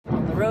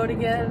road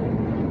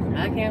again.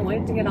 I can't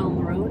wait to get on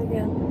the road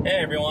again. Hey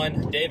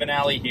everyone, Dave and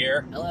Allie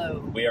here. Hello.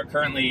 We are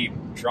currently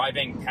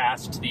driving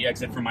past the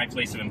exit from my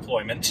place of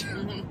employment.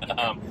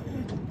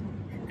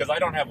 Because I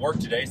don't have work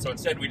today, so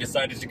instead we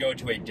decided to go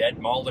to a dead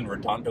mall in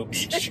Redondo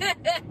Beach.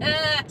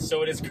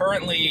 So it is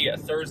currently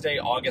Thursday,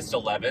 August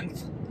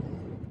 11th.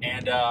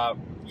 And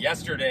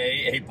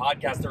yesterday, a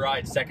Podcast the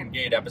Ride Second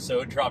Gate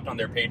episode dropped on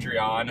their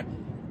Patreon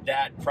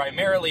that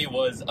primarily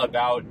was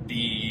about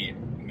the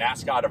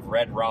mascot of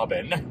Red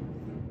Robin.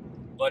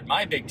 But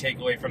my big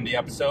takeaway from the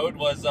episode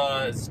was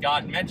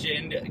Scott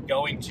mentioned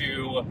going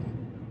to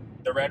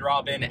the Red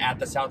Robin at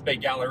the South Bay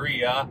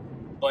Galleria,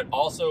 but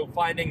also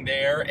finding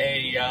there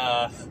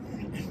an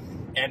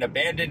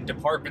abandoned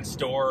department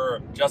store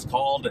just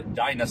called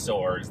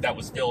Dinosaurs that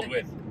was filled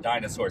with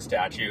dinosaur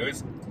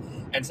statues.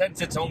 And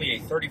since it's only a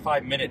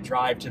 35-minute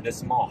drive to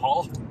this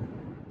mall,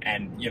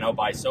 and, you know,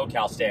 by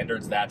SoCal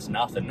standards, that's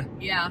nothing.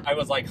 Yeah. I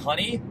was like,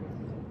 honey,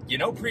 you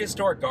know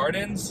Prehistoric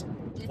Gardens?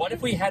 What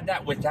if we had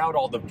that without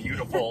all the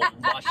beautiful,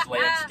 lush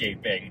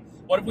landscaping?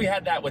 What if we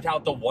had that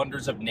without the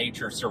wonders of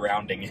nature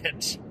surrounding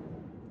it?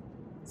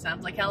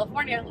 Sounds like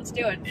California. Let's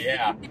do it.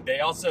 Yeah.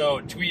 They also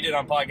tweeted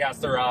on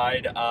Podcast the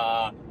Ride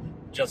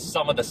just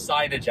some of the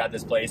signage at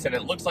this place, and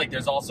it looks like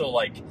there's also,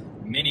 like,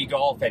 mini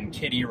golf and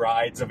kiddie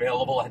rides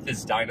available at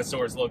this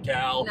Dinosaurs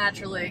locale.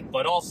 Naturally.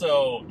 But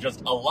also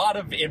just a lot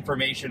of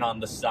information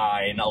on the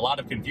sign, a lot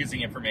of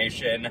confusing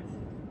information,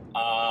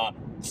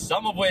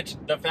 some of which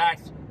the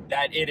fact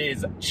that it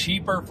is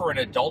cheaper for an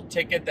adult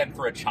ticket than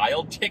for a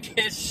child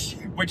ticket,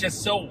 which is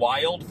so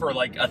wild for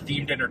like a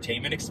themed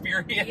entertainment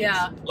experience.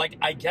 Yeah. Like,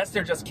 I guess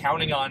they're just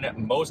counting on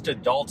most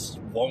adults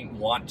won't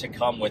want to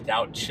come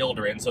without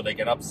children so they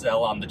can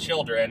upsell on the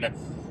children.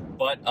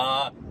 But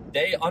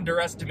they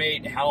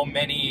underestimate how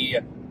many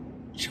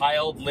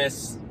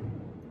childless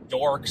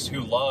dorks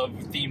who love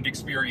themed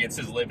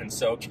experiences live in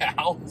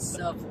SoCal.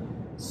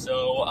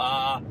 So,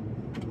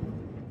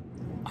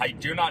 I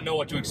do not know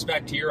what to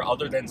expect here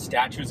other than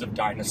statues of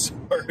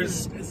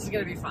dinosaurs. This is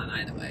going to be fun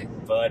either way.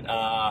 But,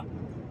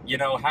 you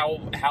know, how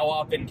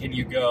often can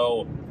you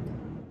go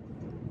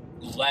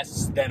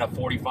less than a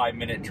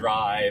 45-minute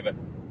drive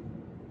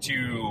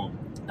to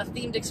a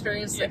themed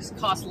experience that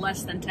costs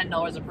less than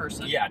 $10 a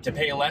person. Yeah, to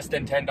pay less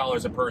than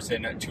 $10 a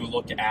person to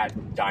look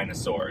at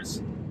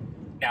dinosaurs.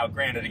 Now,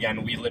 granted,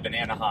 again, we live in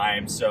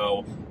Anaheim,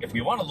 so if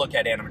we want to look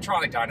at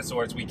animatronic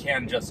dinosaurs, we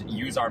can just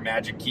use our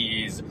magic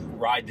keys,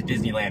 ride the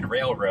Disneyland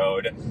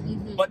Railroad.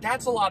 Mm-hmm. But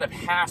that's a lot of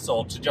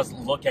hassle to just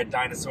look at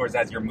dinosaurs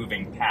as you're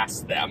moving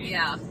past them.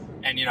 Yeah.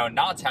 And, you know,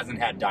 Knott's hasn't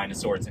had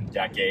dinosaurs in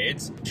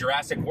decades.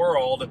 Jurassic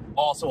World,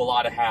 also a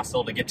lot of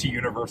hassle to get to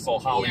Universal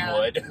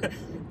Hollywood. Yeah.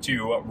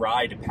 To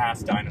ride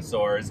past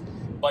dinosaurs,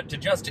 but to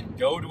just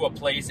go to a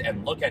place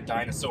and look at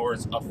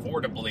dinosaurs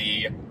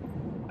affordably,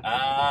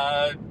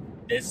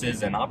 this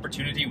is an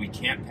opportunity we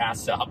can't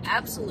pass up.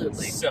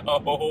 Absolutely. So,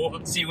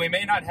 see, we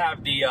may not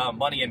have the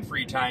money and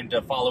free time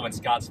to follow in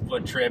Scott's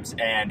foot trips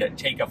and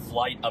take a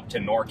flight up to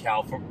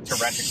NorCal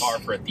to rent a car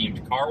for a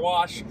themed car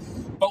wash,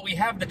 but we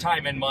have the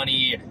time and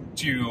money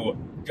to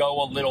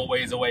go a little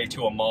ways away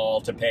to a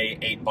mall to pay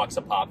 $8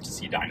 a pop to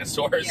see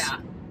dinosaurs. Yeah.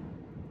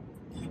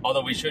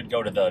 Although we should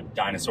go to the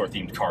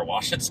dinosaur-themed car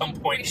wash at some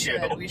point,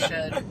 We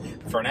should.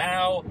 For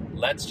now,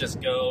 let's just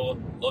go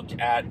look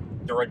at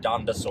the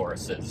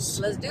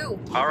Redondosauruses. Let's do.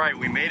 All right,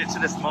 we made it to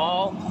this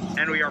mall,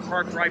 and we are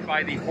parked right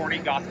by the Horny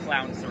Goth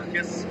Clown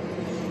Circus.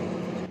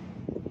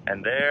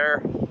 And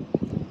there,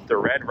 the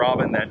Red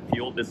Robin that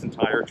fueled this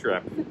entire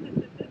trip.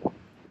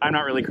 I'm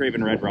not really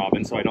craving Red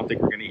Robin, so I don't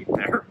think we're gonna eat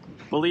there.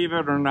 Believe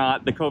it or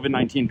not, the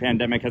COVID-19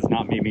 pandemic has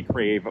not made me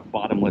crave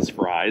bottomless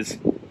fries,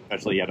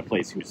 especially at a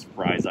place whose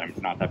fries I'm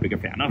not that big a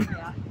fan of.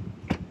 Yeah.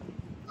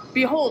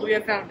 Behold, we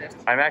have found it.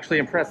 I'm actually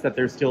impressed that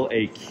there's still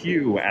a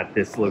queue at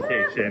this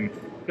location,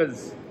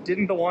 because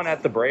didn't the one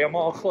at the Brea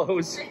Mall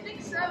close? I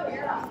think so,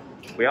 yeah.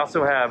 We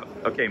also have,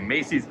 okay,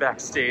 Macy's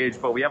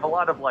backstage, but we have a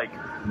lot of, like,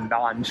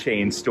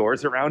 non-chain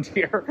stores around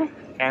here,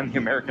 and the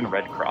American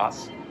Red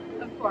Cross.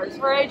 Of course,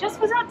 where I just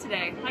was at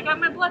today. I got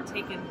my blood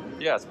taken.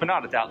 Yes, but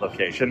not at that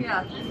location.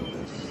 Yeah.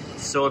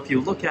 So if you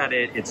look at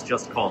it, it's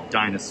just called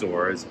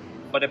Dinosaurs,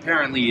 but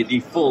apparently the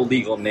full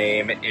legal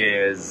name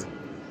is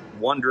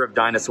Wonder of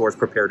Dinosaurs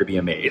Prepare to be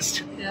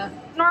Amazed. Yeah.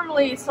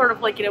 Normally, it's sort of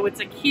like, you know, it's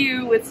a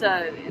Q, it's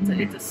a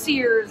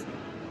Sears,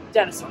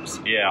 Dinosaurs.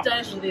 Yeah.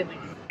 Dinosaurs of the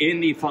Amazing. In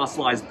the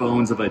fossilized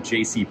bones of a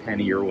J.C.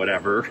 Penney or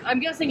whatever. I'm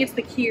guessing it's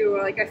the Q.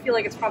 Like, I feel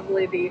like it's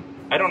probably the...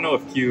 I don't know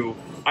if Q...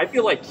 I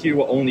feel like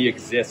Q only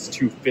exists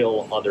to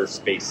fill other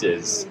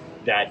spaces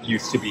that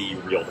used to be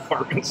real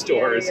department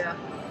stores. Yeah.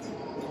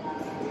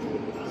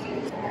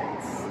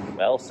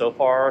 Well, so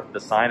far, the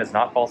sign is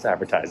not false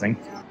advertising.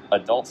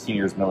 Adult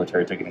seniors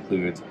military ticket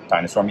includes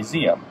dinosaur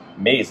museum,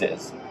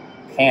 mazes,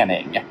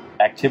 panning,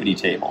 activity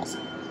tables,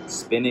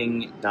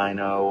 spinning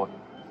dino,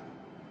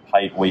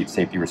 height, weight,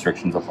 safety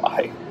restrictions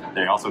apply.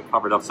 They also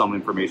covered up some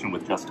information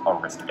with just a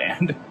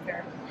wristband.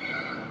 Fair.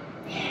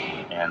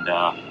 And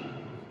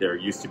there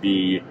used to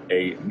be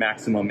a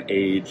maximum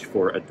age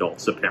for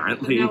adults,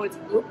 apparently. But now it's...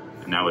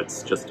 Now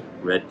it's just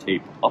red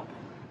tape up.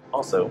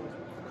 Also,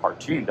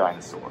 cartoon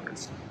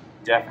dinosaurs.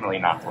 Definitely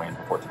not playing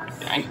before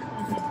 3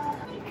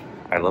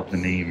 I love the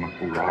name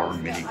Raw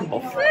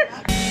Minigolf.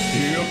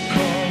 Here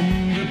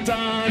come the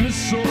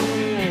dinosaurs.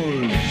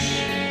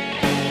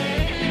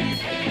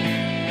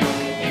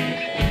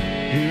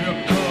 Here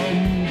come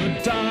the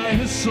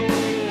dinosaurs.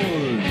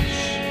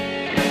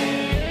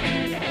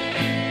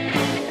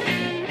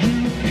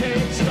 You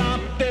can't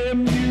stop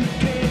them, you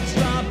can't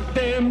stop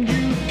them,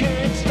 you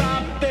can't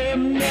stop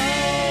them now.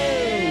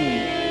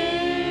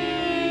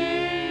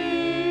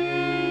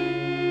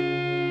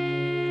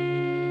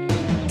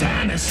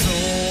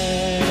 Dinosaurs.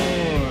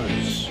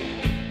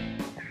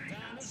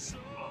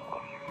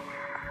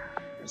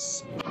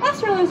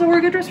 Australians are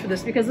a good dress for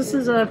this because this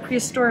is a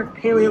prehistoric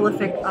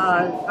Paleolithic,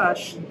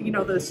 you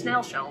know, the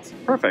snail shells.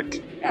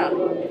 Perfect. Yeah.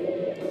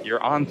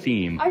 You're on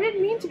theme. I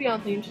didn't mean to be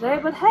on theme today,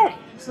 but hey,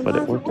 But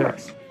it worked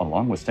out.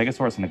 Along with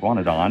Stegosaurus and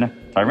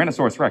Iguanodon,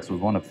 Tyrannosaurus Rex was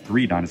one of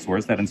 3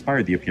 dinosaurs that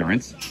inspired the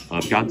appearance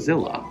of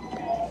Godzilla.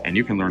 And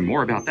you can learn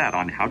more about that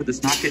on How Did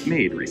This Not Get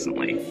Made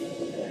recently.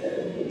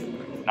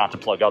 Not to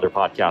plug other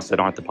podcasts that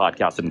aren't the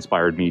podcast that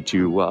inspired me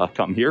to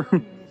come here.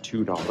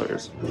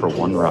 $2 for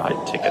 1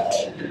 ride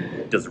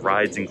ticket. Does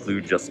rides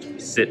include just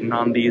sitting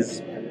on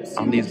these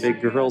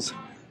big girls?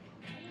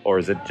 Or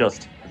is it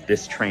just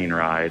this train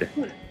ride?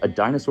 A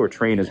dinosaur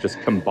train is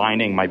just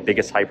combining my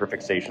biggest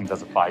hyperfixations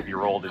as a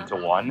 5-year-old into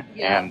one.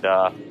 Yeah. And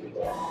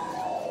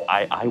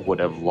I would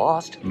have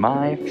lost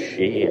my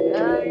shit.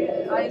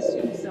 I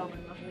assume so, my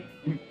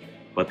lovely.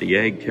 But the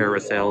egg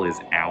carousel is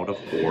out of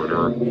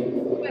order.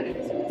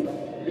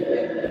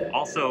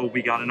 Also,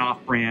 we got an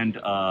off-brand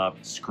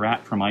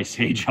Scrat from Ice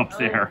Age up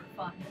there,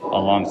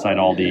 alongside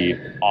all the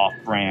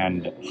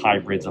off-brand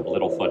hybrids of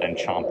Littlefoot and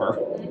Chomper.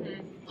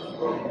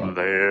 Mm-hmm.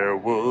 There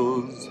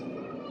was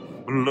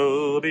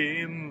blood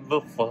in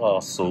the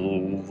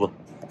fossil.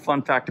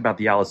 Fun fact about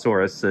the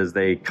Allosaurus is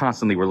they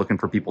constantly were looking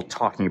for people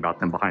talking about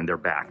them behind their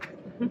back.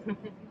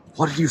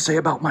 What did you say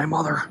about my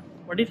mother?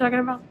 What are you talking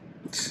about?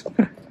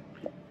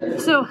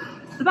 So,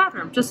 the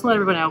bathroom, just to let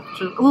everyone know,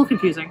 which is a little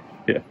confusing.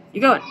 Yeah. You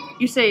go in,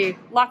 you say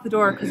lock the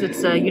door because it's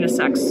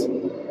unisex,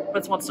 but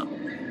it's 1 stall.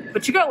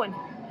 But you go in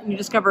and you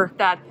discover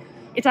that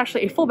it's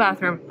actually a full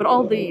bathroom, but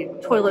all the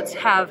toilets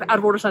have out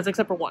of order signs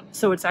except for 1.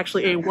 So it's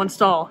actually a 1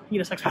 stall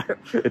unisex bathroom.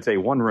 It's a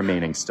 1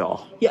 remaining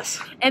stall. Yes.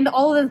 And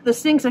all of the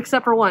sinks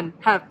except for 1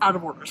 have out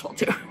of order as well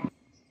too.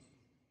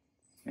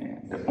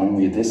 And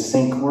only this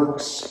sink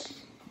works,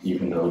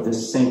 even though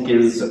this sink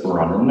is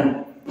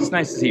running. It's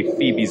nice to see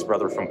Phoebe's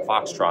brother from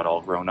Foxtrot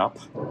all grown up.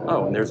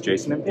 Oh, and there's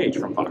Jason and Paige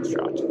from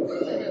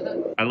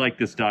Foxtrot. I like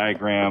this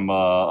diagram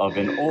of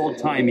an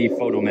old-timey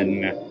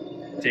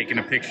photoman taking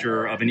a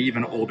picture of an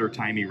even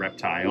older-timey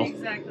reptile.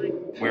 Exactly.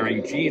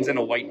 Wearing jeans and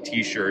a white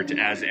t-shirt,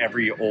 as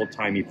every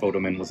old-timey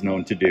photoman was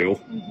known to do.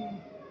 Mm-hmm.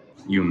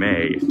 You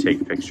may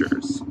take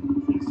pictures.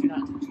 Please do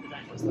not touch the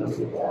dinos,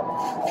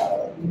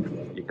 though.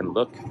 You can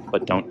look,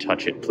 but don't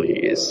touch it,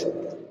 please.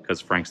 Because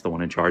Frank's the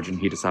one in charge and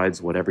he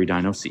decides what every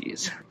dino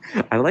sees.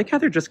 I like how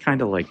they're just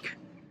kind of like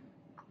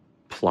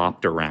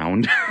plopped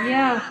around.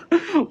 Yeah.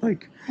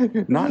 Like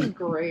not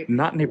great.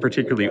 Not in a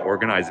particularly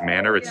organized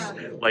manner. It's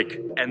like,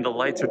 and the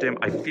lights are dim.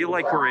 I feel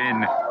like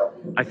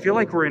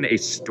we're in a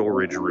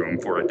storage room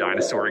for a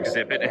dinosaur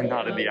exhibit and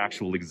not in the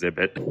actual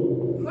exhibit.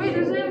 Wait,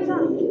 there's an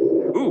Amazon.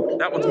 Ooh,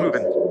 that one's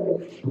moving.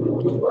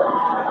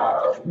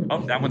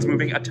 Oh, that one's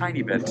moving a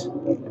tiny bit.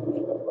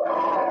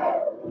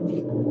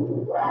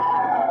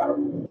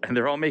 And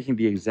they're all making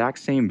the exact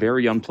same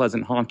very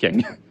unpleasant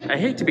honking. I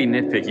hate to be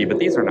nitpicky, but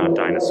these are not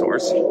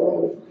dinosaurs.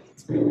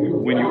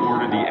 When you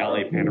order the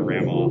LA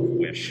Panorama off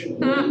Wish.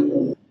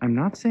 I'm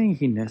not saying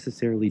he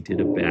necessarily did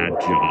a bad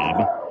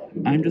job.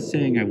 I'm just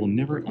saying I will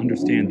never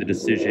understand the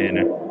decision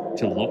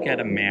to look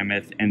at a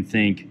mammoth and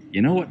think,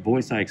 you know what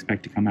voice I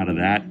expect to come out of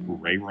that?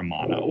 Ray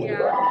Romano.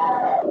 Yeah.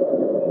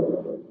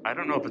 I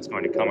don't know if it's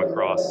going to come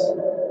across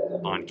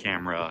on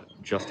camera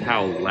just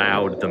how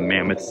loud the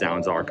mammoth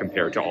sounds are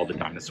compared to all the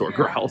dinosaur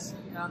growls.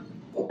 Yeah.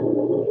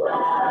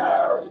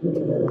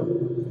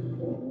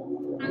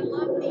 I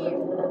love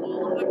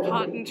the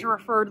cotton to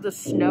refer to the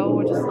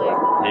snow, just like...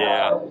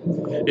 Yeah,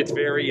 it's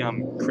very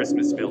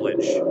Christmas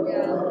Village. Yeah.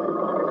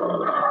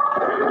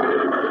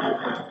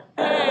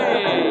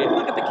 Hey,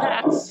 look at the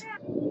cats.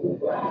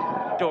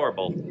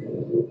 Adorable.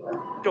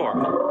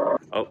 Adorable.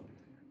 Oh,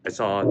 I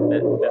saw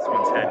this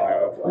one's head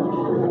move.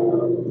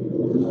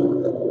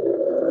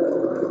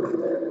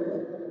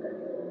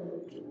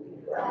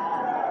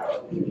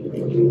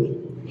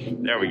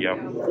 There we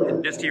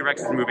go. This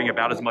T-Rex is moving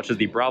about as much as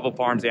the Bravo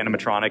Farms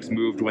animatronics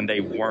moved when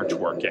they weren't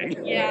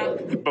working. Yeah.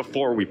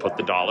 Before we put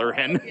the dollar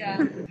in.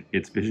 Yeah.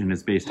 Its vision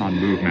is based on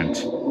movement.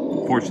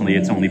 Fortunately,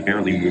 it's only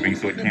barely moving,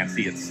 so it can't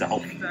see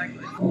itself.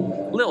 Exactly.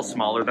 A little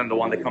smaller than the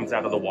one that comes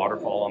out of the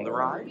waterfall on the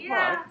ride.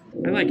 Yeah.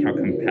 But I like how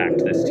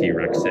compact this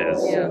T-Rex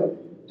is. Yeah.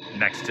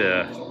 Next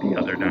to the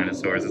other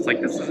dinosaurs. It's like,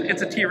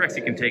 it's a T-Rex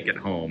you can take at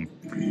home.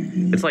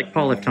 It's like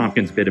Paul F.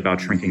 Tompkins' bit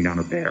about shrinking down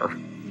a bear.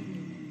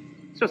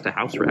 It's just a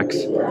house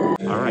Rex. All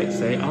right,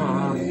 say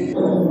ah.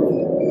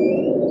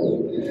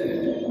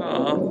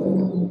 Ah.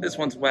 This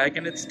one's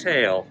wagging its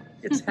tail.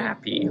 It's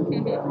happy.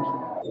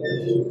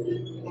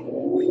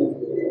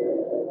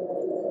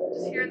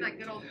 Just hearing that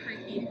good old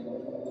creaky.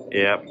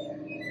 Yep.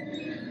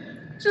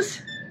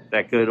 Just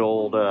That good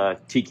old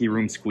tiki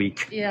room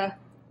squeak. yeah.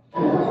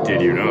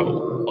 Did you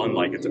know,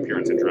 unlike its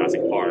appearance in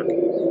Jurassic Park,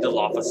 the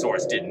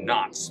Dilophosaurus did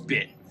not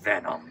spit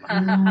venom?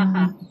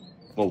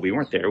 Well, we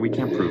weren't there. We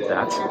can't prove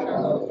that.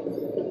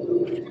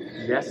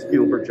 Yes,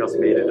 Spielberg just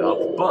made it up,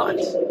 but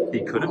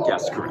he could have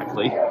guessed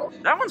correctly.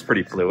 That one's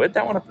pretty fluid.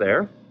 That one up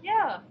there.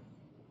 Yeah.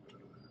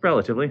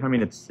 Relatively. I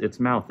mean, its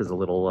mouth is a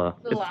little,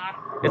 Little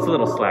it's a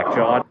little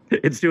slack-jawed.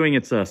 It's doing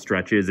its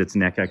stretches, its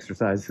neck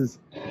exercises.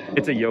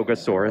 It's a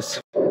Yogasaurus.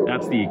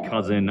 That's the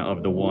cousin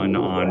of the one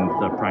on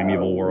the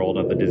Primeval World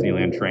of the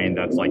Disneyland train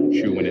that's like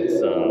chewing its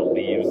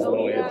leaves the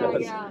way it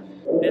does. Yeah.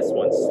 This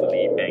one's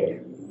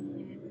sleeping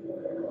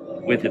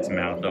with its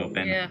mouth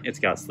open. Yeah. It's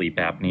got sleep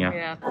apnea.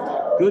 Yeah.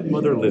 Good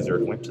Mother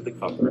Lizard went to the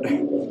cupboard.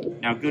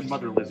 Now, Good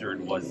Mother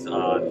Lizard was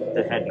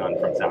the head nun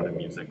from Sound of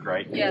Music,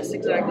 right? Yes,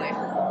 exactly.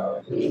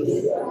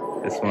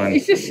 This one.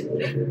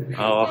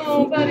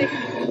 Oh, buddy.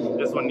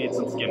 This one needs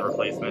some skin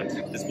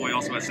replacement. This boy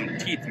also has some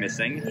teeth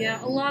missing.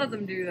 Yeah, a lot of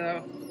them do,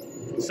 though.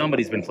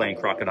 Somebody's been playing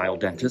Crocodile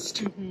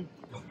Dentist.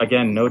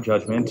 Again, no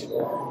judgment,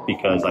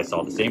 because I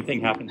saw the same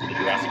thing happen to the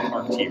Jurassic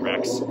Park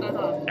T-Rex.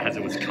 As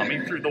it was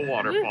coming through the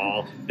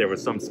waterfall, there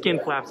was some skin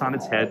flaps on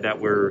its head that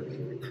were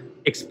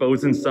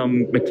exposing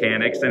some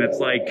mechanics, and it's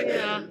like,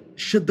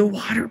 should the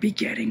water be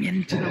getting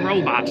into the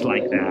robots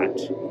like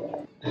that?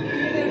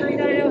 Every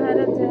dino had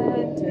a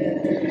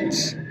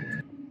dentist.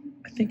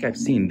 I think I've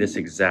seen this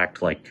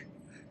exact, like,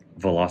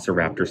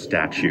 Velociraptor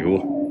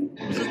statue.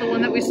 Is this the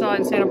one that we saw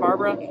in Santa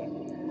Barbara?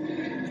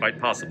 Quite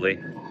possibly.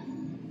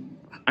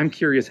 I'm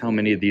curious how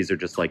many of these are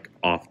just like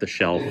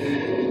off-the-shelf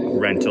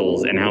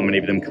rentals and how many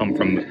of them come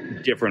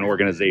from different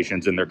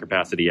organizations in their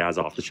capacity as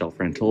off-the-shelf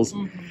rentals.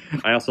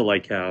 I also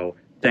like how,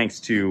 thanks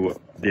to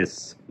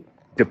this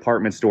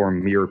department store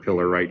mirror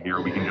pillar right here,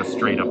 we can just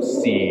straight up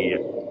see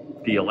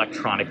the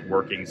electronic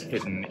workings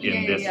hidden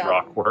in this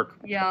rock work.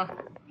 Yeah.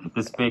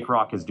 This fake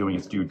rock is doing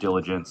its due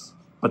diligence,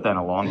 but then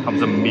along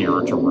comes a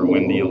mirror to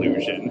ruin the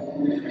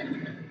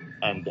illusion.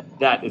 And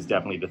that is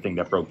definitely the thing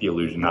that broke the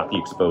illusion, not the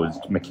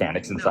exposed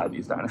mechanics inside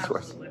these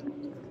dinosaurs.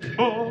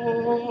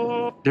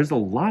 There's a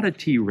lot of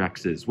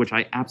T-Rexes, which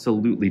I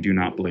absolutely do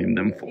not blame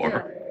them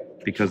for,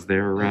 because they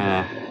are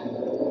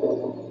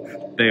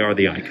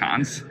the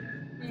icons.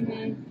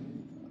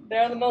 They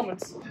are the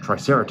moments.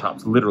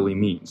 Triceratops literally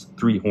means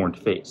three-horned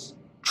face.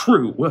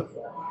 True.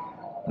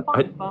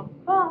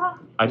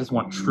 I just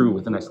want true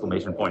with an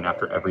exclamation point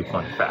after every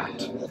fun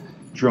fact.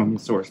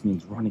 Dromaeosaurus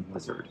means running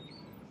lizard.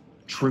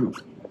 True.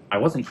 I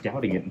wasn't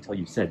doubting it until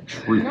you said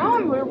true. Now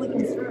I'm really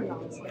concerned,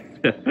 honestly.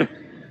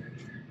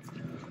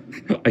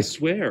 I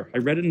swear, I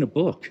read it in a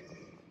book.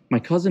 My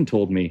cousin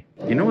told me.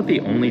 You know what the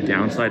only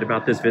downside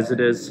about this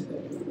visit is?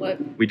 What?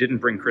 We didn't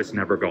bring Chris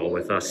Nevergall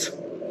with us.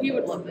 He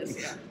would love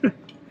this.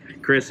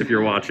 Chris, if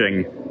you're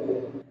watching,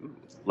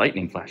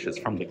 lightning flashes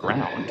from the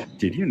ground.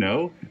 Did you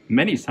know?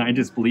 Many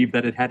scientists believe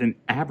that it had an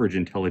average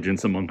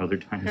intelligence among other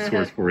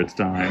dinosaurs for its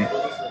time.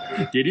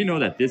 Did you know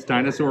that this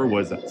dinosaur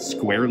was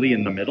squarely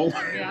in the middle?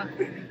 Yeah.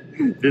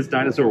 This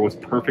dinosaur was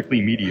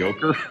perfectly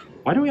mediocre.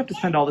 Why do we have to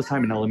spend all this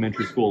time in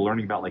elementary school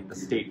learning about like the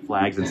state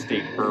flags and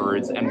state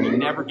birds, and we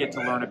never get to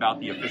learn about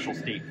the official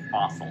state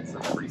fossils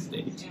of every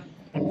state?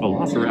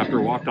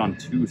 Velociraptor walked on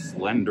two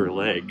slender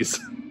legs.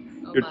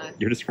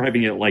 You're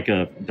describing it like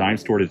a dime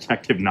store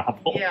detective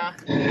novel. Yeah.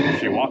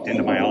 She walked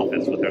into my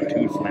office with her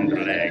two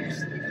slender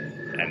legs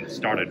and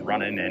started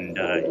running and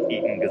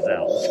eating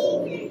gazelles.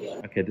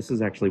 Okay, this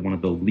is actually one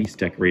of the least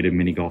decorated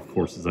mini golf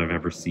courses I've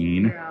ever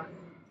seen. Yeah.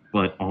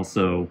 But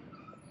also,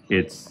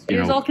 it's, It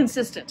is all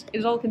consistent. It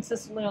is all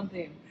consistently on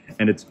theme.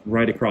 And it's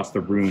right across the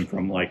room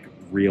from, like,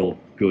 real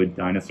good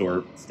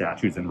dinosaur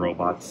statues and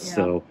robots. Yeah.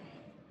 So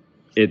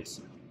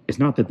it's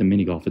not that the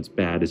mini golf is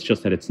bad, it's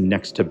just that it's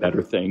next to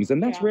better things,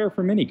 and that's rare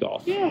for mini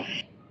golf. Yeah.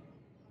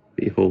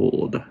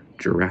 Behold,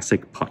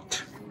 Jurassic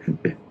Putt.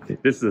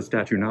 This is a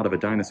statue not of a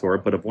dinosaur,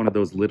 but of one of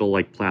those little,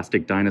 like,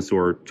 plastic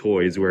dinosaur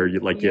toys where you,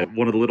 like,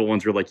 one of the little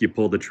ones where, like, you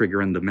pull the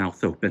trigger and the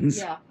mouth opens.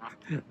 Yeah.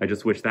 I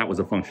just wish that was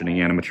a functioning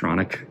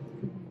animatronic.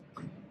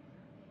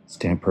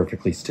 Stand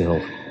perfectly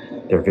still.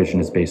 Their vision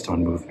is based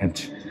on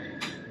movement.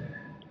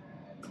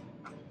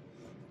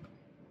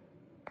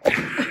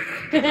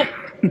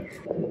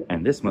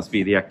 And this must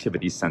be the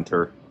activities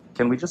center.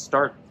 Can we just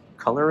start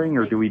coloring,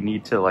 or do we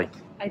need to, like,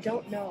 I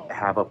don't know.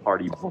 have a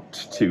party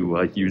booked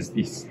to use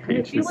these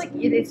pages? I feel like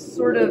it is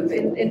sort of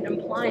in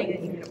implying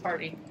that you need a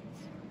party.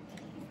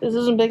 This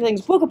isn't big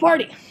things. Book a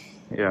party!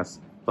 Yes,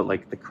 but,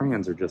 like, the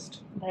crayons are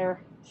just There.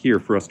 here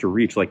for us to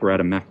reach, like we're at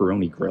a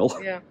macaroni grill.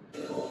 Yeah.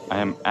 I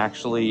am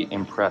actually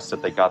impressed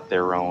that they got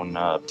their own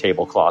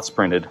tablecloths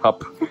printed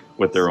up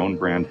with their own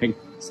branding.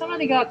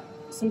 Somebody got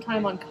some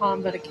time on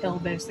Combat a Kill,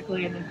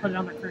 basically, and then put it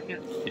on the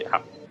Cricut. Yeah.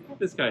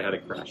 This guy had a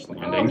crash Oh,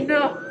 landing.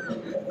 no.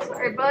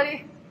 Sorry,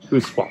 buddy.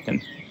 Who's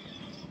squawking?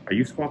 Are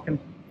you squawking?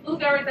 Little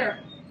guy right there.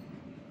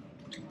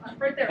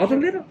 Right there. Oh, the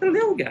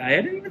little guy.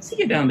 I didn't even see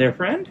you down there,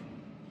 friend.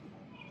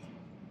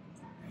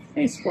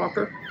 Hey,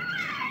 Squawker.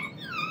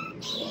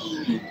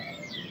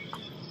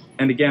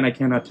 And again, I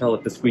cannot tell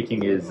if the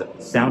squeaking is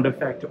sound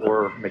effect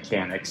or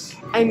mechanics.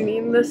 I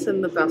mean this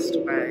in the best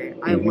way.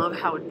 I love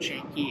how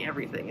janky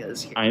everything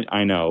is here.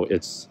 I know.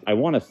 I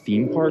want a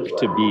theme park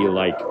to be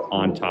like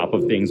on top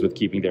of things with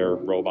keeping their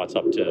robots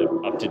up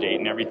to date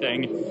and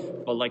everything.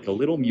 But like a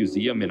little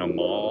museum in a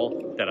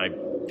mall that I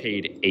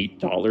paid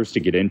 $8 to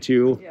get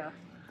into. Yeah.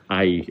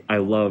 I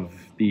love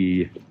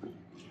the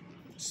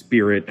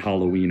spirit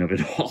Halloween of it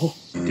all.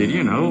 Did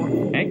you know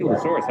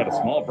Ankylosaurus had a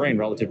small brain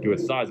relative to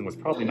its size and was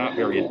probably not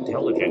very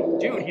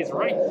intelligent? Dude, he's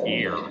right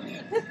here.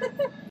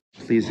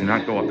 Please do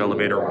not go up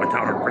elevator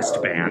without a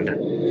wristband.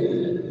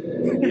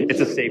 It's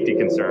a safety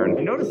concern.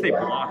 You notice they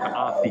block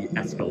off the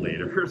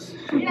escalators.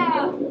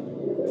 Yeah.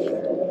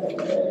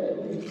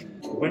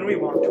 When we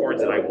walked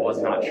towards it, I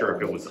was not sure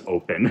if it was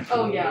open.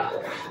 Oh, yeah.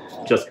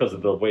 Just because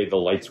of the way the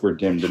lights were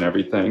dimmed and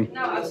everything.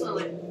 No,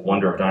 absolutely.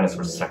 Wonder of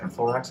Dinosaurs 2nd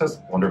floor access,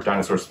 Wonder of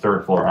Dinosaurs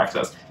 3rd floor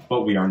access.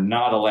 But we are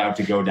not allowed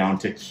to go down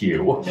to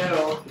Q.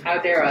 No, how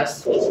dare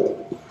us.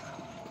 So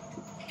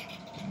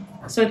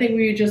I think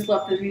we just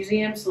left the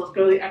museum, so let's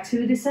go to the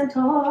activity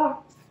center.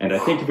 And I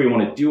think if we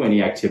want to do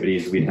any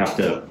activities, we'd have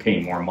to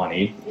pay more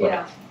money.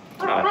 But,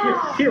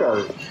 Yeah. here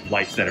are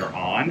lights that are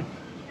on.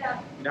 Yeah.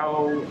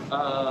 No,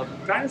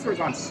 dinosaurs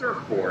on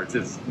surfboards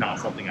is not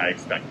something I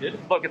expected.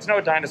 Look, it's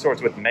no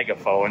dinosaurs with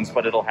megaphones,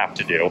 but it'll have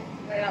to do.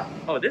 Yeah.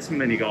 Oh, this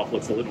mini golf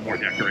looks a little more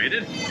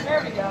decorated.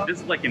 There we go.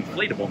 This is like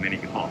inflatable mini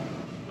golf.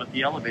 But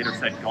the elevator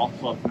said golf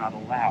clubs not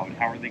allowed.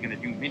 How are they going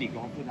to do mini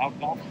golf without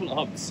golf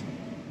clubs?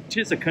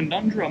 'Tis a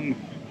conundrum.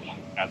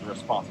 As a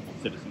responsible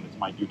citizen, it's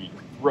my duty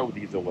to throw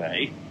these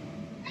away.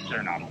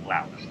 They're not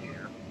allowed up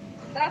here.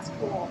 That's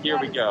cool. Here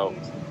That we is go.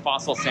 cute.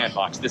 Fossil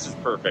Sandbox. This is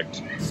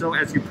perfect. So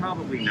as you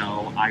probably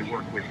know, I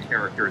work with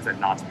characters at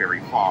Knott's Berry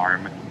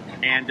Farm.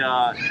 And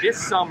this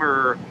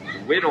summer,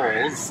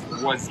 Whittles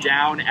was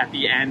down at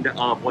the end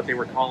of what they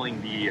were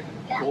calling the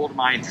Gold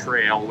Mine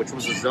Trail, which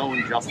was a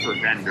zone just for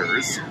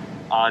vendors.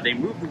 They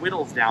moved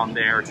Whittles down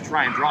there to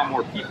try and draw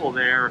more people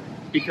there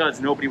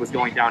because nobody was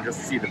going down just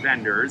to see the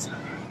vendors.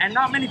 And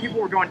not many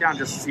people were going down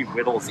just to see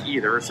Whittles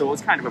either, so it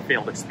was kind of a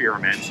failed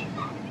experiment.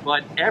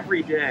 But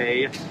every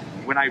day,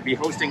 when I'd be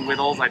hosting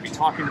Whittles, I'd be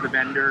talking to the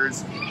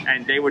vendors,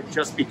 and they would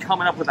just be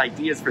coming up with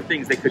ideas for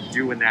things they could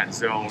do in that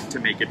zone to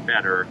make it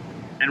better.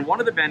 And one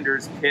of the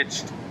vendors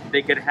pitched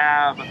they could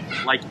have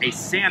like a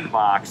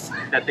sandbox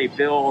that they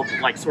build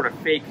like sort of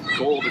fake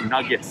gold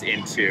nuggets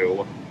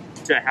into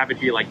to have it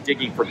be like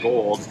digging for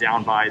gold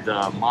down by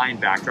the mine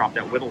backdrop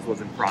that Whittles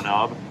was in front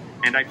of.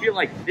 And I feel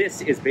like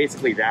this is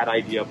basically that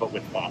idea, but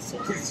with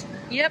fossils.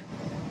 Yep.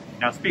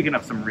 Now, speaking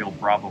of some real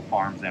Bravo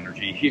Farms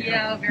energy here.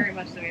 Yeah, very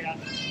much so, yeah.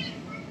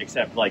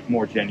 Except like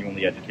more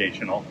genuinely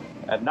educational.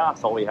 At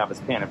Knott's, all we have is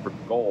panning for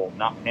gold,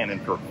 not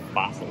panning for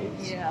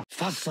fossils. Yeah.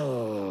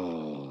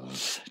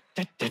 Fossils.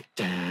 Da, da,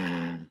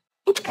 da.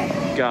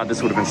 God,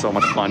 this would have been so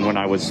much fun when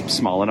I was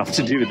small enough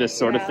to do this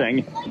sort of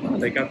thing.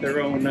 They got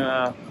their own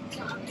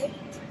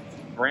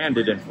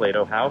branded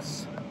Inflato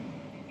house.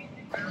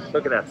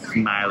 Look at that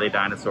smiley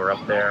dinosaur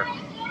up there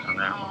on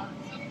that one.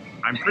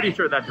 I'm pretty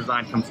sure that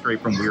design comes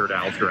straight from Weird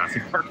Al's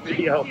Jurassic Park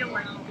video.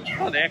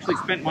 Oh, they actually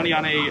spent money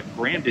on a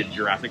branded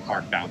Jurassic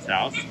Park bounce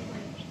house.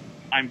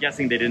 I'm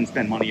guessing they didn't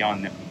spend money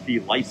on the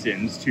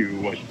license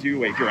to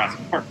do a Jurassic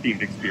Park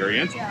themed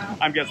experience. Yeah.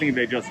 I'm guessing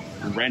they just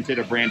rented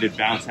a branded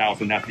bounce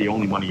house and that's the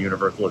only money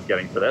Universal is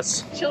getting for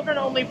this. Children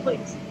only,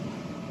 please.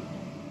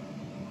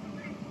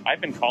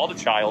 I've been called a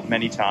child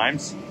many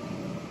times.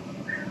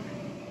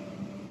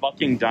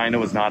 Bucking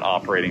Dino is not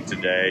operating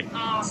today.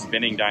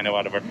 Spinning Dino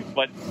out of it.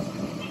 But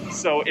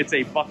so it's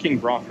a bucking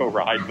Bronco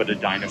ride, but a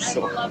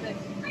dinosaur. I love it.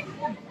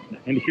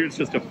 And here's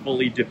just a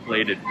fully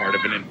deflated part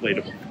of an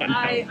inflatable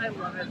funhouse. I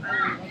love it.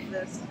 I love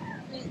this.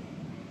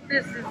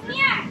 This is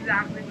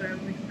exactly what I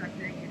was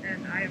expecting,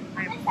 and I am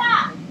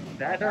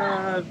That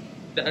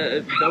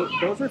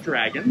those are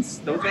dragons.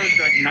 Those are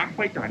not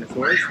quite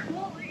dinosaurs.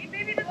 Well,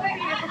 maybe this might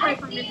be different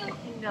from Mystic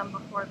Kingdom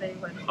before they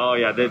went. Oh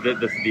yeah, this is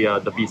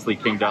the Beastly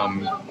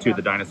Kingdom to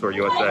the Dinosaur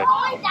USA.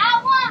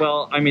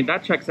 Well, I mean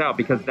that checks out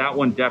because that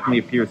one definitely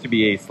appears to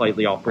be a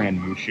slightly off-brand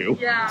Mushu.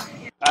 Yeah.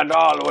 And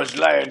all was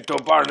laid to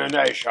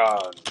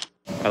burnination.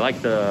 I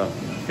like the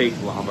fake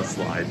lava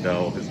slide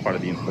though as part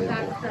of the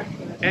inflatable. That's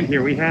good. And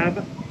here we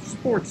have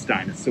sports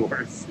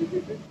dinosaurs.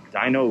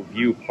 Dino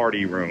View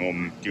Party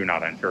Room. Do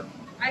not enter.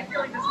 I feel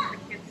like this is the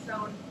kids'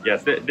 zone.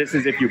 Yes, this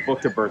is if you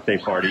booked a birthday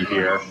party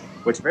here,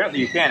 which apparently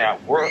you can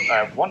at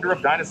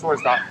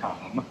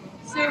wonderofdinosaurs.com.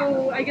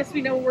 So I guess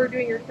we know we're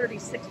doing your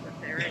 36th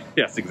birthday, right?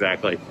 Yes,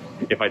 exactly.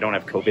 If I don't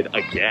have COVID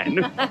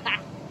again.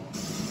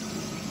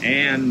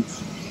 And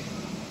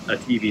a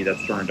TV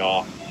that's turned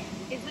off.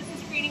 Is this a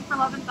screening for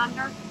Love and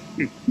Thunder?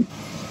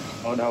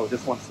 Oh no,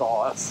 this one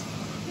saw us.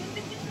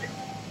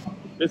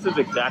 This is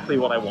exactly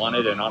what I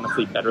wanted and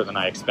honestly better than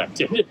I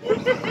expected.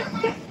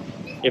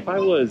 If I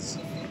was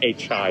a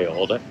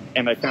child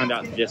and I found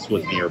out this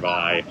was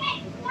nearby,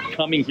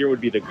 coming here would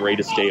be the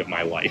greatest day of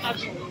my life.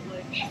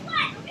 Absolutely.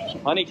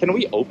 Honey, can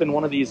we open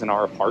one of these in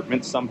our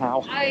apartment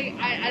somehow?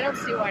 I don't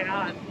see why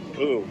not.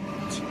 Ooh,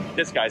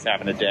 this guy's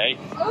having a day.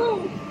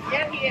 Oh,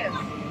 yeah, he is.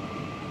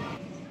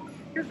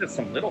 Here's just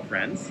some little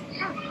friends.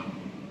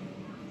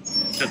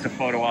 Just a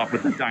photo op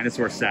with the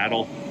dinosaur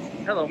saddle.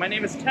 Hello, my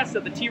name is Tessa,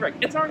 the T-Rex.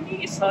 It's our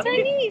niece, honey.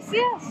 It's our niece,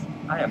 yes.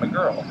 I am a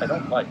girl. I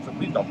don't like, so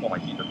please don't pull my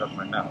teeth or touch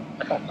my mouth.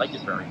 I don't like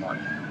it very much.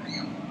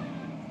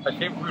 My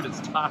favorite food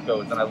is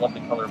tacos, and I love the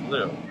color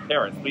blue.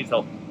 Parents, please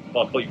help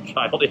buckle your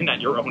child in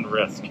at your own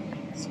risk.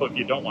 So if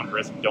you don't want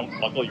risk, don't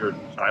buckle your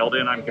child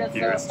in. I'm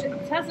confused. So,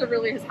 Tessa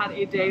really has had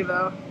a day,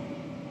 though.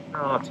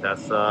 Oh,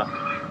 Tessa.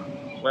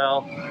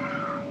 Well,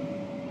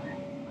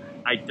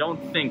 I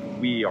don't think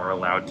we are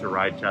allowed to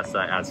ride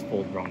Tessa as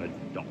full-grown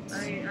adults.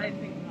 I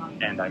think not.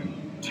 And I'm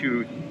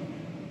too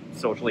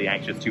socially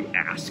anxious to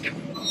ask.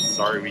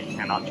 Sorry, we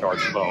cannot charge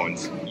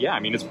phones. Yeah, I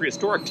mean, it's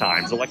prehistoric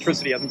times.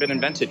 Electricity hasn't been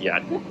invented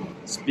yet.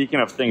 Speaking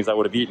of things I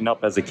would have eaten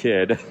up as a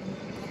kid,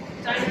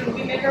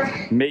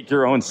 make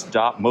your own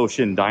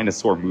stop-motion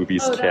dinosaur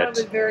movies kit. That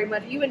would very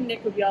much. You and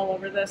Nick would be all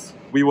over this.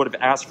 We would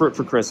have asked for it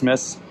for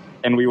Christmas,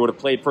 and we would have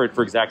played for it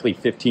for exactly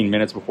 15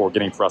 minutes before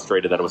getting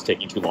frustrated that it was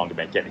taking too long to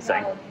make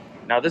anything. Wow.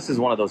 Now, this is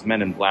one of those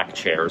Men in Black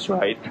chairs,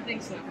 right? I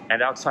think so.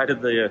 And outside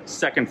of the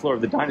second floor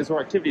of the Dinosaur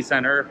Activity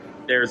Center,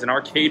 there's an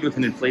arcade with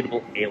an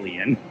inflatable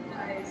alien.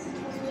 Nice.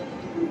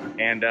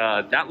 And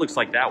that looks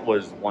like that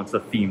was once a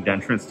themed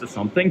entrance to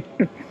something.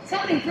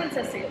 Something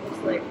princessy, it looks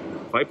like.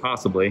 Quite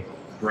possibly.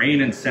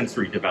 Brain and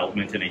sensory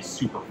development in a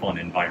super fun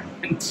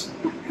environment.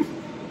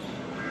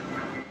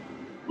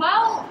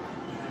 Well,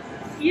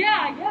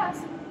 yeah, I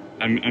guess.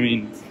 I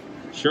mean,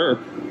 sure.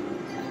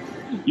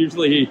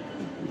 Usually,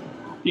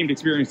 themed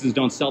experiences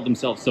don't sell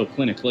themselves so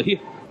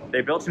clinically.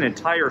 They built an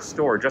entire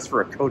store just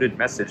for a coded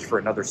message for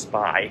another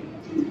spy.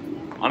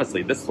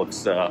 Honestly, this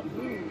looks,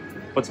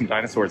 put some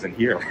dinosaurs in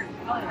here.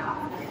 Oh,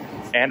 yeah.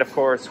 And of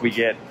course, we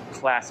get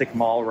classic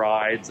mall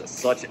rides,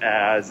 such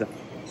as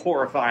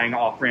horrifying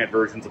off-brand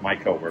versions of my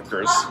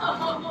coworkers.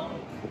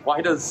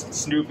 Why does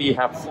Snoopy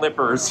have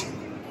flippers?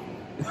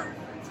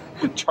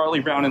 Charlie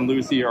Brown and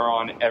Lucy are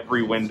on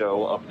every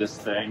window of this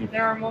thing.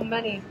 There are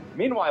many.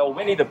 Meanwhile,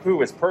 Winnie the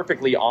Pooh is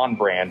perfectly on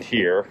brand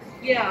here.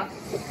 Yeah.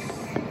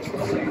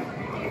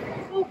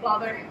 Oh,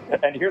 bother.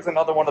 And here's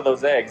another one of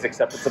those eggs,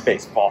 except it's a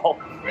baseball.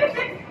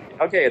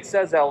 Okay, it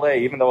says LA,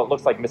 even though it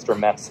looks like Mr.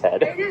 Met's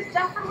head. It is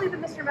definitely the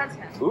Mr. Met's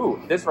head. Ooh,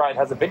 this ride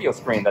has a video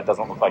screen that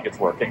doesn't look like it's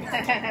working.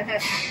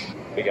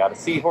 We got a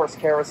seahorse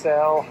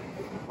carousel,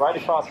 right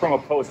across from a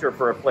poster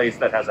for a place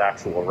that has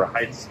actual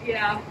rides.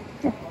 Yeah.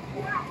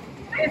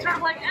 It's sort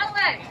of like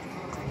LA.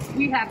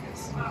 We have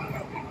this.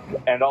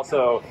 And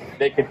also,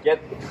 they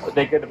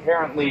could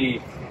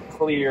apparently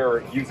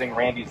clear using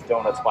Randy's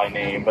Donuts by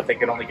name, but they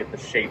could only get the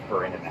shape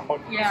for in and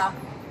out. Yeah.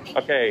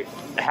 Okay,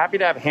 happy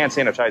to have hand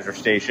sanitizer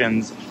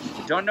stations.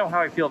 Don't know how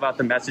I feel about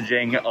the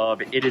messaging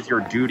of it is your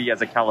duty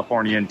as a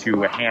Californian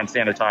to hand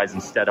sanitize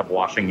instead of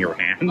washing your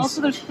hands.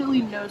 Also, there's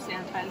clearly no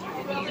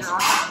sanitizer in here.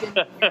 It's been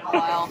here a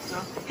while,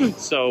 so.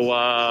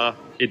 So,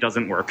 it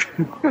doesn't work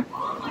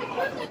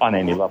on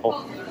any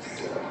level.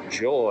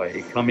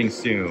 Joy coming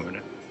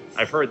soon.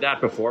 I've heard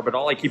that before, but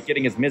all I keep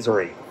getting is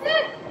misery.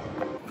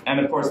 And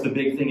of course, the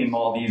big thing in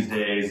mall these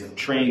days,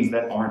 trains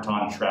that aren't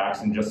on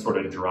tracks and just sort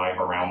of drive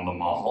around the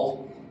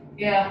mall.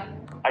 Yeah.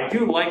 I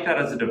do like that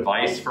as a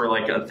device for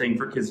like a thing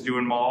for kids to do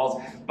in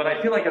malls, but I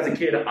feel like as a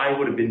kid, I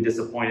would have been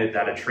disappointed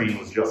that a train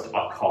was just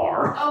a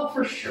car. Oh,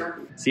 for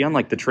sure. See,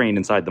 unlike the train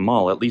inside the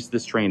mall, at least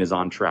this train is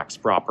on tracks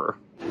proper.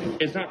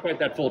 It's not quite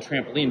that full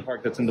trampoline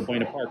park that's in the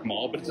Buena Park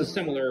Mall, but it's a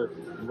similar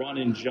run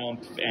and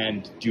jump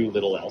and do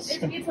little else.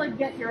 It's like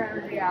get your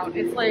energy out.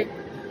 It's like...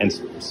 And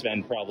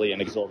spend probably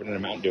an exorbitant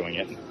amount doing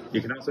it.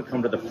 You can also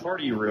come to the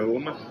party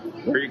room,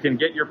 where you can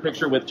get your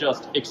picture with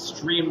just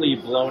extremely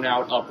blown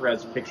out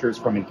up-res pictures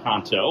from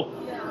Encanto.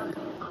 Yeah.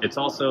 It's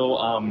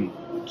also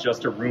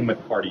just a room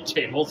with party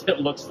tables, it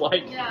looks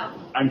like. Yeah.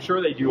 I'm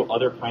sure they do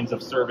other kinds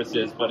of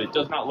services, but it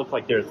does not look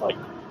like there's like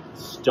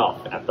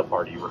stuff at the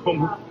party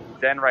room.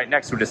 Then right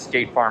next to it is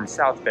Skate Farm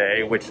South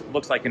Bay, which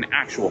looks like an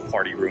actual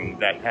party room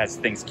that has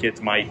things kids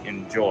might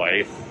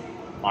enjoy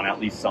on at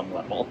least some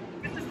level.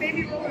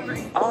 Baby roller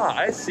rink. Ah,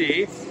 I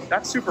see.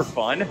 That's super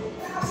fun.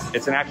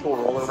 It's an actual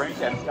roller rink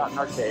and it's got an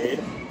arcade.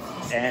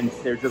 And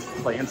they're just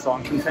playing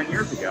songs from 10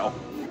 years ago.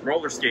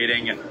 Roller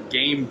skating,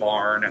 game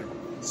barn,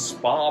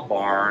 spa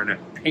barn,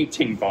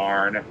 painting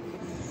barn.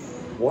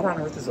 What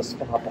on earth is a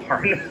spa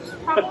barn?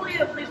 Probably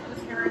a place for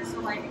the parents to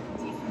like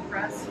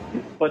decompress.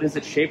 But is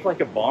it shaped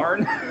like a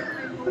barn?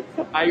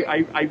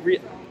 I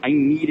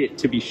need it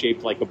to be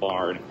shaped like a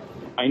barn.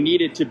 I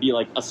need it to be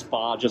like a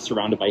spa just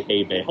surrounded by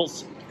hay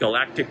bales.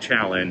 Galactic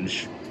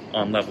Challenge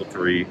on level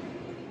 3.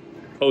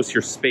 Post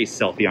your space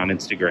selfie on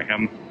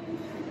Instagram.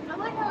 I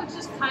like how it's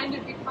just kind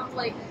of become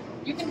like,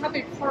 you can have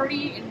a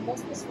party in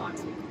multiple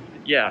spots.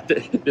 Yeah,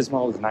 this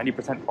mall is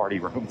 90% party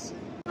rooms.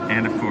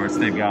 And of course,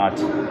 they've got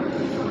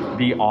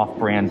the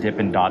off-brand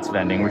Dippin' Dots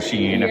vending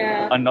machine,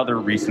 Yeah. another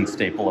recent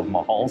staple of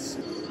malls.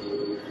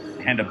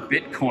 and a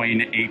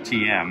Bitcoin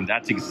ATM.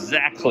 That's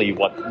exactly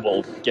what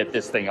will get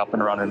this thing up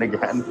and running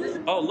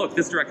again. Oh, look,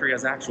 this directory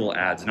has actual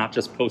ads, not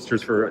just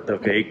posters for the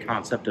vague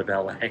concept of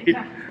LA.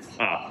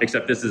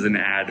 Except this is an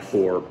ad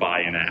for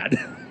buy an ad.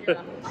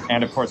 Yeah.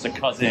 And of course, a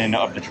cousin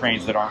of the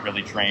trains that aren't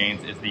really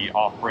trains is the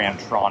off-brand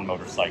Tron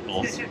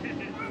motorcycles.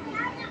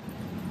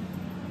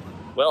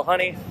 Well,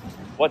 honey,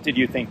 what did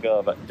you think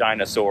of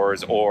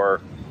Dinosaurs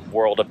or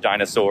World of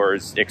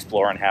Dinosaurs,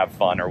 Explore and Have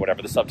Fun, or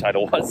whatever the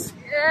subtitle was?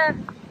 Yeah,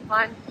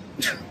 fine.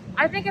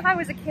 I think if I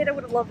was a kid, I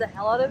would have loved the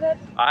hell out of it.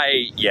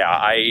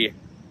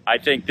 I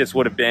think this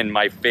would have been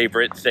my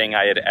favorite thing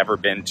I had ever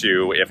been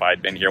to if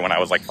I'd been here when I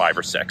was like 5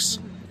 or 6.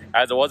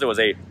 As it was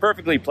a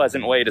perfectly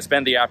pleasant way to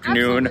spend the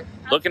afternoon.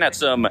 Absolutely. Looking at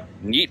some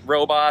neat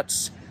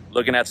robots,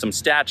 looking at some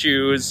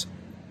statues,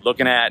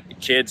 looking at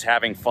kids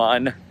having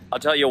fun. I'll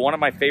tell you, one of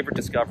my favorite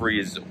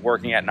discoveries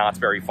working at Knott's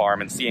Berry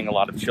Farm and seeing a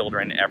lot of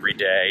children every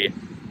day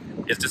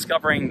is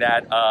discovering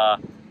that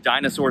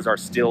dinosaurs are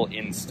still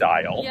in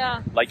style.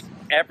 Yeah. Like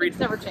It's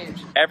never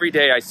changed. every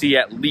day I see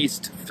at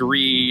least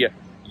 3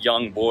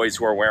 young boys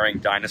who are wearing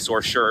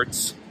dinosaur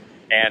shirts.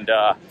 And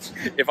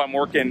if I'm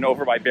working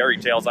over by Berry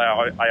Tales,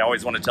 I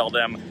always want to tell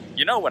them,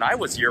 you know, when I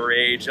was your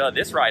age,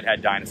 this ride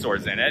had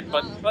dinosaurs in it,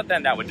 but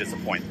then that would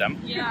disappoint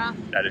them. Yeah.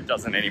 That it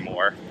doesn't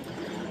anymore.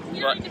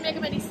 You don't need to make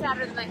them any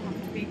sadder than they have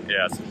to be.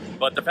 Yes,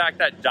 but the fact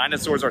that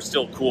dinosaurs are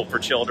still cool for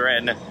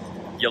children,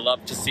 you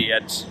love to see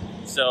it.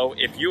 So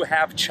if you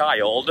have a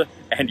child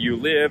and you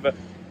live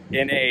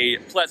in a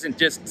pleasant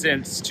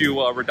distance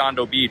to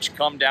Redondo Beach,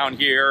 come down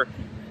here.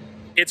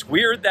 It's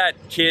weird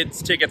that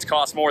kids' tickets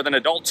cost more than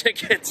adult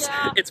tickets.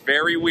 Yeah. It's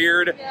very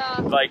weird. Yeah.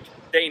 Like,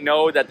 they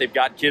know that they've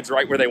got kids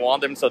right where they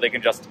want them, so they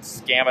can just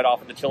scam it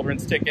off of the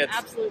children's tickets.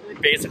 Absolutely.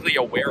 Basically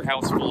a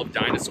warehouse full of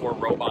dinosaur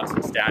robots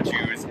and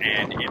statues,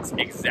 and it's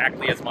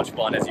exactly as much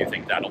fun as you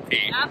think that'll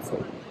be.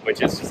 Absolutely.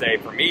 Which is to say,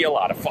 for me, a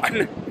lot of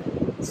fun.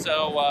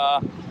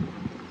 So,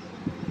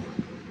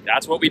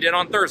 that's what we did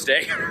on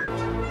Thursday.